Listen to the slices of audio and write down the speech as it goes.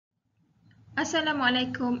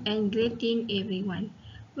Assalamualaikum and greeting everyone.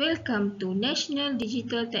 Welcome to National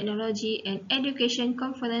Digital Technology and Education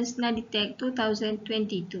Conference NADITEC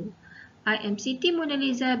 2022. I am Siti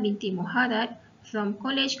Monaliza binti Moharat from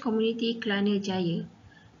College Community Kelana Jaya.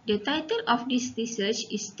 The title of this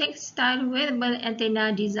research is Textile Wearable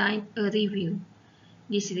Antenna Design a Review.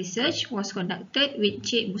 This research was conducted with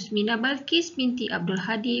Cik Busmina Balkis binti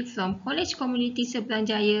Abdul Hadi from College Community Seberang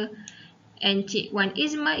Jaya and Cik Wan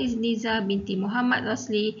Izma Izniza binti Muhammad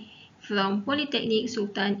Rosli from Polytechnic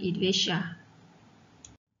Sultan Idris Shah.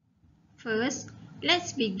 First,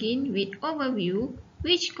 let's begin with overview,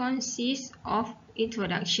 which consists of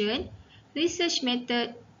introduction, research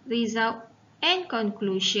method, result, and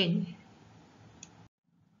conclusion.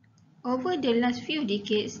 Over the last few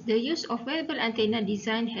decades, the use of wearable antenna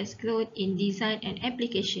design has grown in design and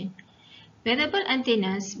application. Wearable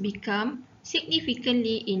antennas become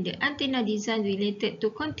significantly in the antenna design related to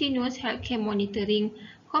continuous healthcare monitoring,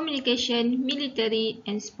 communication, military,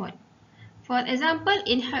 and sport. For example,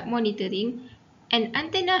 in health monitoring, an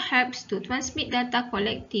antenna helps to transmit data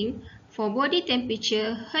collecting for body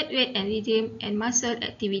temperature, heart rate and rhythm, and muscle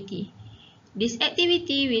activity. This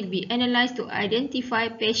activity will be analyzed to identify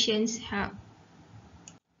patients' health.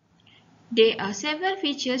 There are several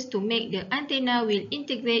features to make the antenna will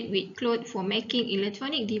integrate with cloth for making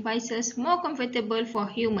electronic devices more comfortable for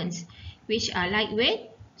humans, which are lightweight,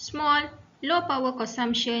 small, low power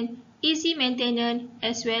consumption, easy maintenance,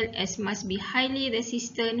 as well as must be highly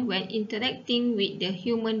resistant when interacting with the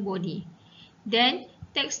human body. Then,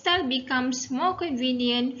 textile becomes more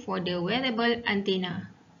convenient for the wearable antenna.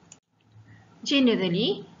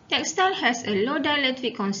 Generally, textile has a low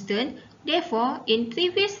dielectric constant. Therefore, in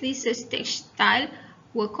previous research, textile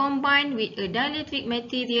were combined with a dielectric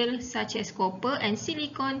material such as copper and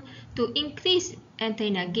silicon to increase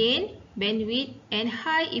antenna gain, bandwidth, and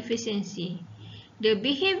high efficiency. The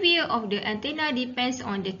behavior of the antenna depends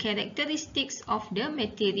on the characteristics of the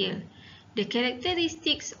material. The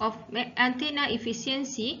characteristics of antenna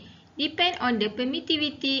efficiency depend on the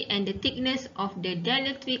permittivity and the thickness of the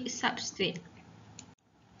dielectric substrate.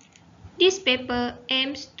 This paper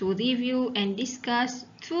aims to review and discuss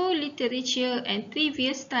through literature and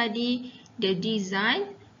previous study the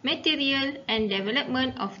design, material and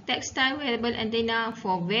development of textile wearable antenna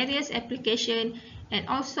for various applications and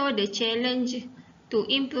also the challenge to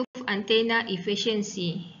improve antenna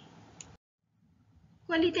efficiency.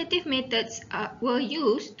 Qualitative methods were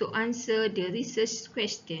used to answer the research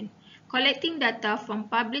question, collecting data from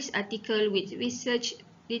published articles with research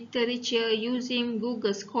literature using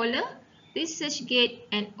Google Scholar, ResearchGate,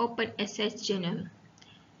 and Open Access Journal.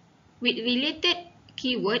 With related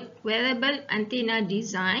keyword wearable antenna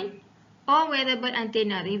design, or wearable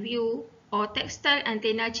antenna review, or textile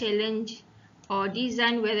antenna challenge, or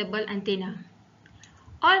design wearable antenna.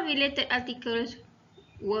 All related articles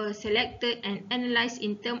were selected and analyzed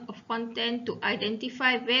in terms of content to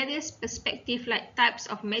identify various perspectives like types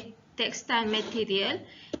of textile material,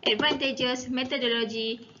 advantages,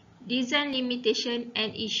 methodology, design limitation,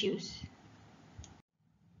 and issues.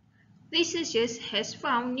 Researchers has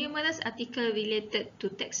found numerous articles related to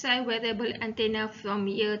textile wearable antenna from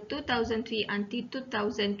year 2003 until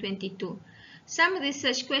 2022. Some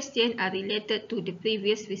research questions are related to the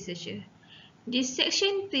previous researcher. This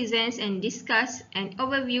section presents and discusses an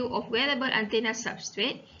overview of wearable antenna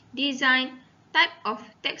substrate, design, type of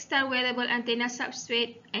textile wearable antenna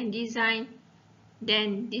substrate, and design,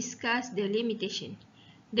 then discuss the limitation.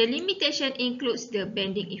 The limitation includes the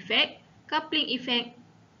bending effect, coupling effect,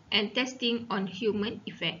 and testing on human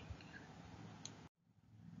effect.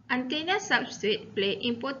 Antenna substrate play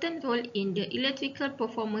important role in the electrical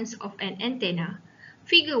performance of an antenna.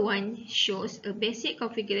 Figure 1 shows a basic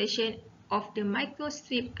configuration of the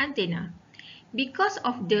microstrip antenna. Because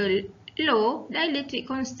of the low dielectric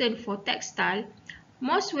constant for textile,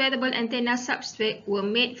 most wearable antenna substrates were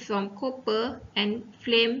made from copper and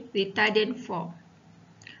flame retardant form.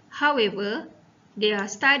 However, there are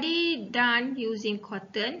studies done using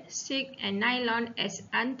cotton, silk, and nylon as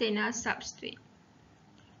antenna substrate.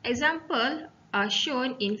 Examples are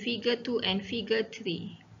shown in Figure 2 and Figure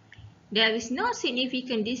 3. There is no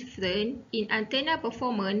significant difference in antenna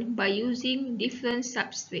performance by using different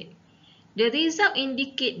substrates. The results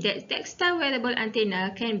indicate that textile wearable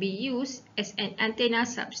antenna can be used as an antenna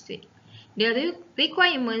substrate. The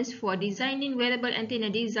requirements for designing wearable antenna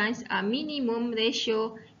designs are minimum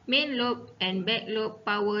ratio, main lobe and back lobe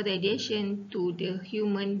power radiation to the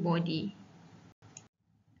human body.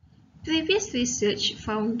 Previous research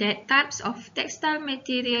found that types of textile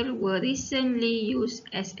material were recently used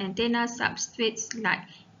as antenna substrates like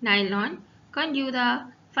nylon,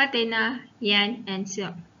 condura, Fatena, Yan, and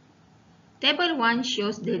Silk. Table 1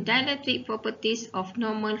 shows the dielectric properties of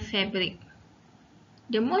normal fabric.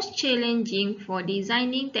 The most challenging for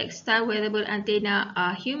designing textile wearable antenna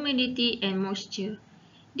are humidity and moisture.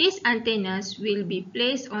 These antennas will be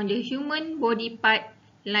placed on the human body part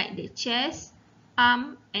like the chest,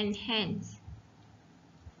 arm, and hands.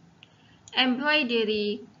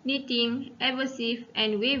 Embroidery, knitting, adhesive,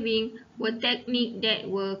 and weaving were techniques that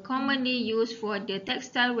were commonly used for the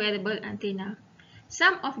textile wearable antenna.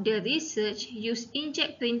 Some of the research use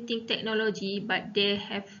inkjet printing technology, but they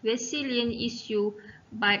have resilient issues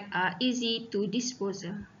but are easy to dispose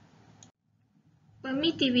of.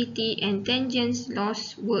 Permittivity and tangent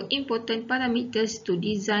loss were important parameters to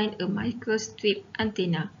design a microstrip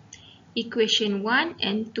antenna. Equation 1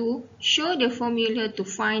 and 2 show the formula to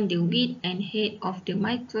find the width and height of the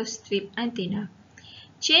microstrip antenna.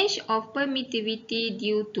 Change of permittivity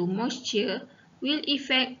due to moisture will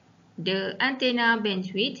affect the antenna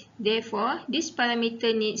bandwidth. Therefore, this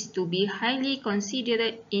parameter needs to be highly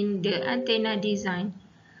considered in the antenna design.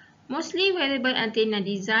 Mostly wearable antenna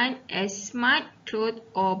design as smart, cloth,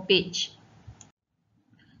 or badge.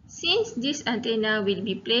 Since this antenna will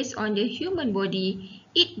be placed on the human body,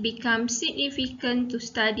 it becomes significant to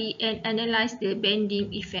study and analyze the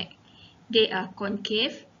bending effect. They are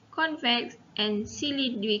concave, convex, and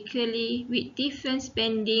cylindrical with different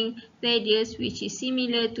bending radius which is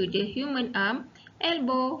similar to the human arm,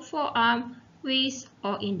 elbow, forearm, wrist,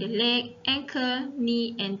 or in the leg, ankle,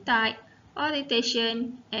 knee, and thigh,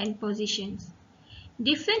 orientation, and positions.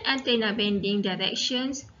 Different antenna bending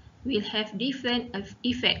directions will have different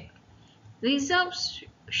effect. Results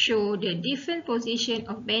show the different position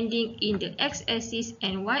of bending in the x-axis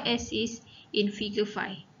and y-axis in figure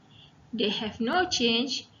 5. They have no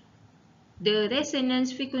change the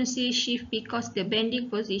resonance frequency shift because the bending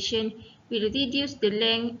position will reduce the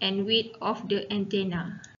length and width of the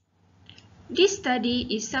antenna. This study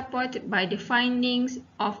is supported by the findings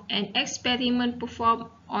of an experiment performed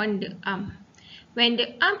on the arm. When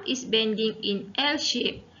the arm is bending in L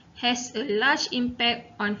shape, has a large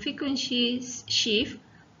impact on frequency shift,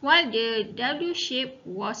 while the W shape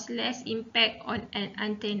was less impact on an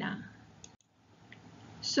antenna.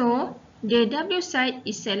 So, the W side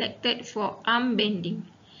is selected for arm bending.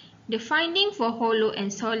 The finding for hollow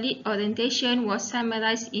and solid orientation was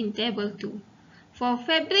summarized in Table 2. For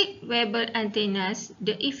fabric wearable antennas,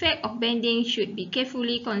 the effect of bending should be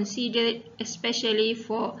carefully considered, especially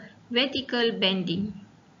for vertical bending.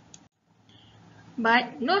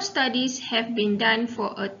 But no studies have been done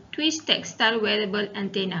for a twist textile wearable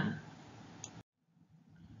antenna.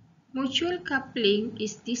 Mutual coupling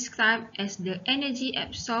is described as the energy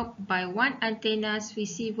absorbed by one antenna's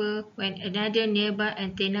receiver when another nearby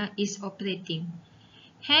antenna is operating.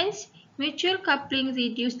 Hence, mutual coupling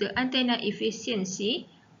reduces the antenna efficiency,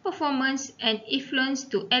 performance, and influence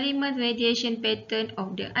to element radiation pattern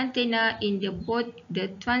of the antenna in both the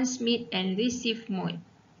transmit and receive mode.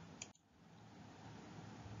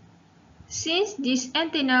 Since this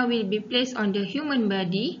antenna will be placed on the human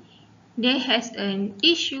body, there has an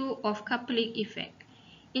issue of coupling effect.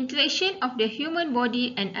 Interaction of the human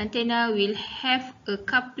body and antenna will have a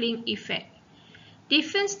coupling effect.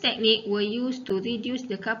 Different techniques were used to reduce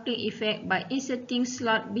the coupling effect by inserting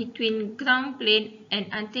slots between ground plane and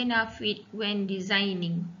antenna feet when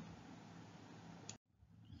designing.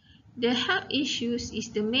 The health issues is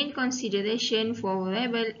the main consideration for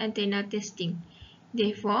wearable antenna testing.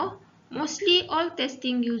 Therefore, mostly all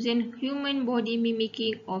testing using human body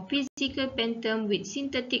mimicking or physical phantom with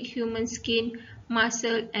synthetic human skin,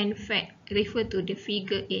 muscle, and fat refer to the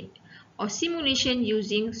figure 8, or simulation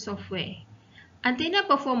using software. Antenna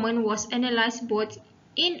performance was analyzed both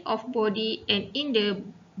in off-body and in the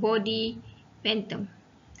body phantom.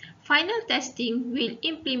 Final testing will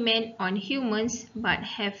implement on humans but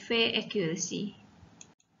have fair accuracy.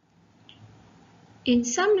 In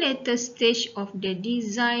some later stage of the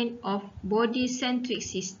design of body-centric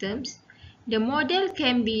systems, the model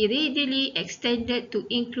can be readily extended to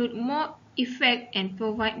include more effect and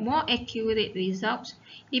provide more accurate results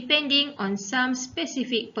depending on some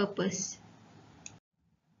specific purpose.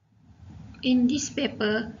 In this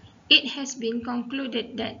paper, it has been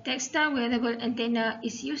concluded that textile wearable antenna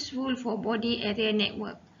is useful for body area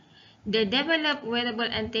network. The developed wearable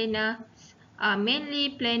antennas are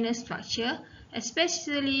mainly planar structure,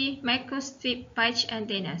 especially microstrip patch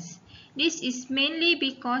antennas. This is mainly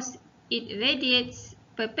because it radiates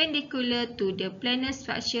perpendicular to the planar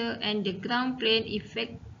structure and the ground plane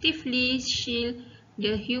effectively shield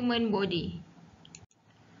the human body.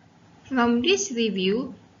 From this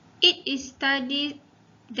review, it is studied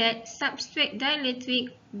that substrate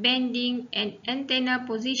dielectric, bending and antenna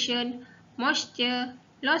position, moisture,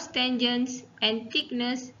 loss tangents, and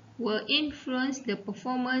thickness will influence the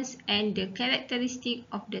performance and the characteristic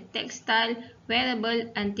of the textile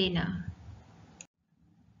wearable antenna.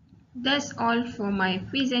 That's all for my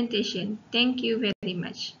presentation. Thank you very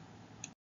much.